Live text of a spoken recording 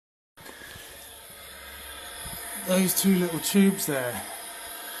those two little tubes there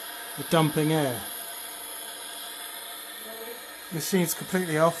are dumping air. The machine's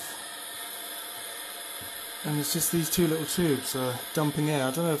completely off, and it's just these two little tubes are dumping air.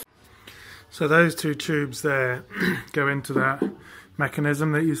 I don't know if... So those two tubes there go into that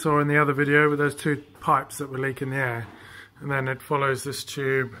mechanism that you saw in the other video with those two pipes that were leaking the air, and then it follows this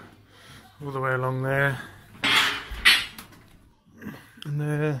tube all the way along there, and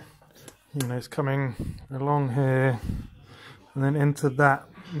there, you know, it's coming along here and then into that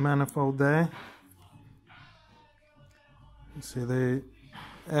manifold there. You see the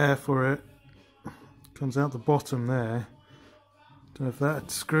air for it comes out the bottom there. Don't know if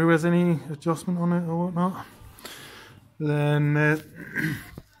that screw has any adjustment on it or whatnot. Then it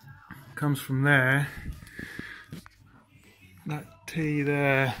comes from there, that T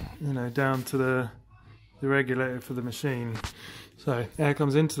there, you know, down to the regulator for the machine. So air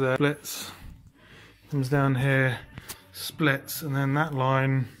comes into there, splits, comes down here, splits, and then that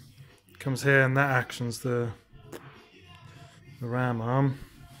line comes here, and that actions the ram arm.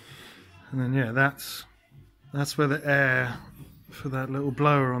 And then yeah, that's where the air for that little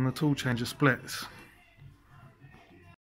blower on the tool changer splits.